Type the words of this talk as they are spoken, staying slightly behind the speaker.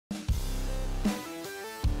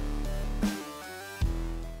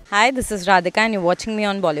Hi, this is Radhika and you're watching me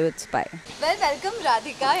on Bollywood Spy. Well, welcome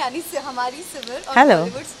Radhika, यानी हमारी सिमर on Hello.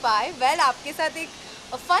 Bollywood Spy. Well, आपके साथ एक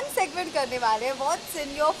fun segment करने वाले हैं. What's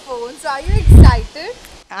in your phone? So, are you excited?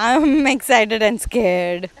 I'm excited and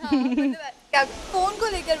scared. हाँ, मतलब क्या फोन को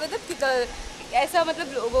लेकर ऐसा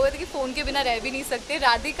मतलब लोग होते कि फोन के बिना रह भी नहीं सकते.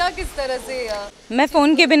 राधिका किस तरह से मैं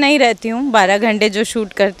फ़ोन के बिना ही रहती हूँ. 12 घंटे जो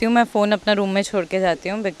शूट करती हूँ मैं फ़ोन अपना रूम में छोड़ के जाती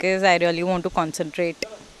हूँ because I really want to concentrate.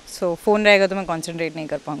 So phone रहेगा तो मैं कॉन्सेंट्रेट नहीं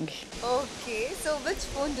कर पाऊँगी. Okay, so which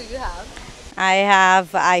phone do you have? I have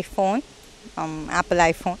iPhone, Apple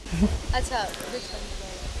iPhone. अच्छा, which one?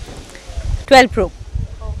 12 Pro.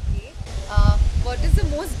 Okay. What is the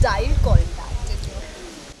most dialed contact in your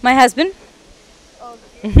phone? My husband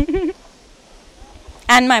Okay.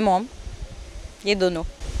 and my mom. ये दोनों.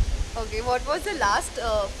 Okay. What was the last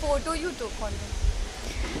photo you took on him?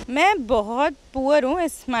 मैं बहुत poor हूँ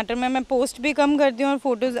इस matter में. मैं post भी कम करती हूँ और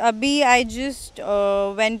फोटोज़. अभी I just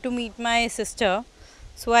went to meet my sister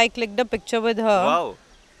so I click the picture with her. Wow.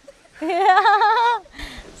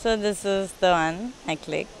 So this is the one I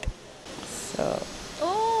clicked. So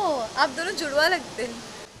Oh, आप दोनों जुड़वा लगते हैं.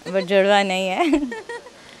 बट जुड़वा नहीं है.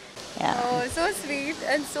 Oh, so sweet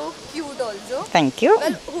and so cute also. Thank you.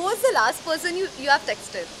 Well, who was the last person you have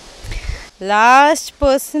texted? Last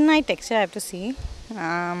person I texted, I have to see.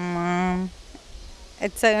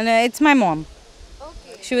 It's my mom.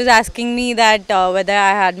 Okay. She was asking me that whether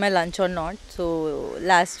I had my lunch or not. So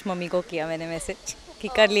last mummy को किया मैंने message कि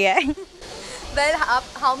कर लिया है. Well,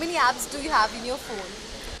 how many apps do you have in your phone?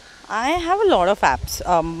 I have a lot of apps.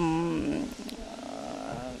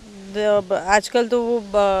 आजकल तो वो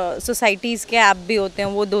सोसाइटीज़ के ऐप भी होते हैं.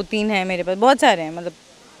 वो 2-3 हैं मेरे पास. बहुत सारे हैं मतलब.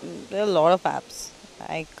 There are a lot of apps.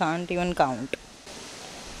 I can't even count.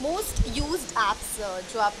 Most used apps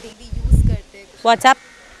जो आप daily use करते हैं. WhatsApp.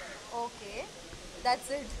 Okay, that's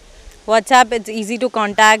it. WhatsApp, it's easy to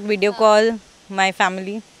contact, video call my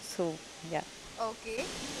family. So yeah. Okay.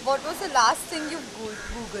 What was the last thing you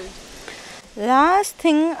googled? Last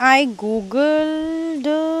thing I googled.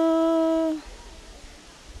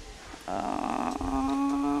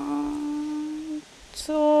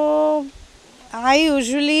 So I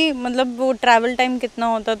usually मतलब वो travel time कितना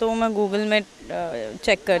होता है तो वो मैं Google में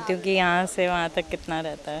check करती हूँ कि यहाँ से वहाँ तक कितना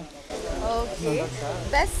रहता है. Okay.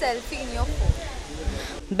 Best selfie in your phone.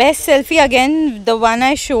 Best selfie again the one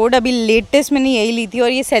I showed. अभी लेटेस्ट मैंने यही ली थी और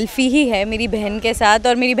ये सेल्फी ही है मेरी बहन के साथ.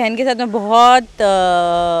 और मेरी बहन के साथ मैं बहुत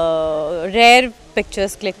रेयर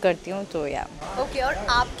पिक्चर्स क्लिक करती हूँ तो या. Okay, और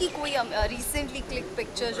आपकी कोई recently click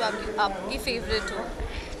picture जो आपकी favorite हो?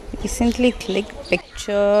 Recently clicked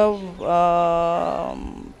picture.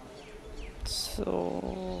 So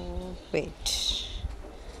wait.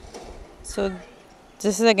 So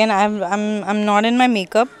this is again I'm not in my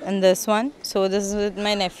makeup in this one. So this is with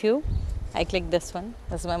my nephew. I clicked this one.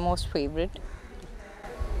 This is my most favorite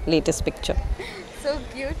latest picture. So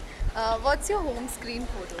cute. What's your home screen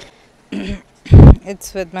photo?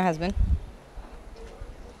 It's with my husband.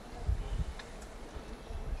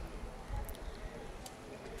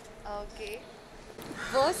 Okay.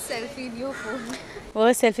 Worst selfie in your phone?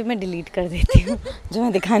 वो selfie मैं delete कर देती हूँ जो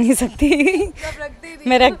मैं दिखा नहीं सकती. सब रखते ही नहीं.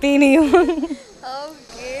 मैं रखती ही नहीं हूँ.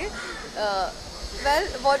 Okay. Well,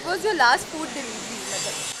 what was your last food delivery?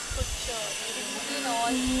 मतलब कुछ delivery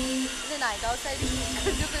on नायगांव साइड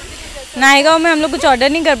जो फिर भी नायगांव में हम लोग कुछ ऑर्डर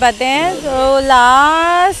नहीं कर पाते हैं. तो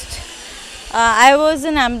last I was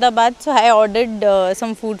in Ahmedabad so I ordered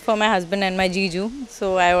some food for my husband and my जीजू.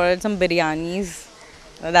 सो I ordered some biryanis.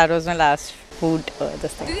 That was my last food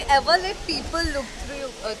this thing. Do you ever let people look through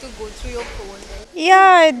to go through your phone?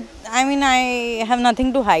 Yeah, I mean I have nothing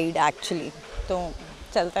to hide actually. तो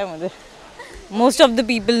चलता है मुझे. Most of the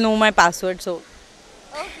people know my password so.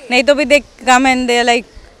 Okay. नहीं तो भी they come and they're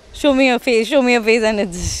like show me your face and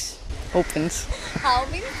it just opens. How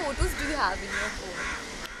many photos do you have in your phone?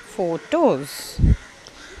 Photos.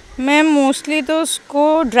 मैं mostly तो उसको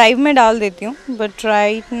drive में डाल देती हूँ but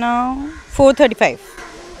right now 435.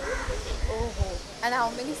 And how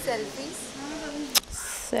many selfies?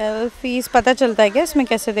 Selfies पता चलता है क्या इसमें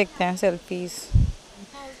कैसे देखते हैं सेल्फीज?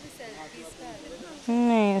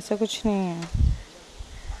 नहीं ऐसा कुछ नहीं है.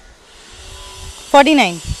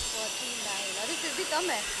 49. 49. अरे फिर भी कम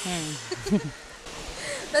है.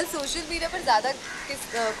 Well, सोशल मीडिया पर ज़्यादा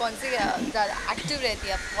कौन से ज़्यादा एक्टिव रहती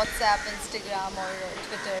है आप? व्हाट्सएप, इंस्टाग्राम और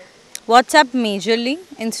ट्विटर? WhatsApp majorly.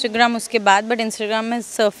 इंस्टाग्राम उसके बाद बट इंस्टाग्राम में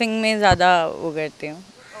सर्फिंग में ज़्यादा वो करती हूँ.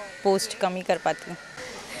 पोस्ट कम ही कर पाती हूँ.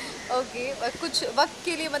 ओके. कुछ वक्त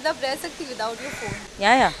के लिए मतलब रह सकती विदाउट योर फोन?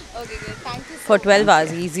 या okay, thank you for 12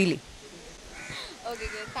 hours easily. Okay,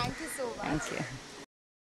 thank you so much. Thank you.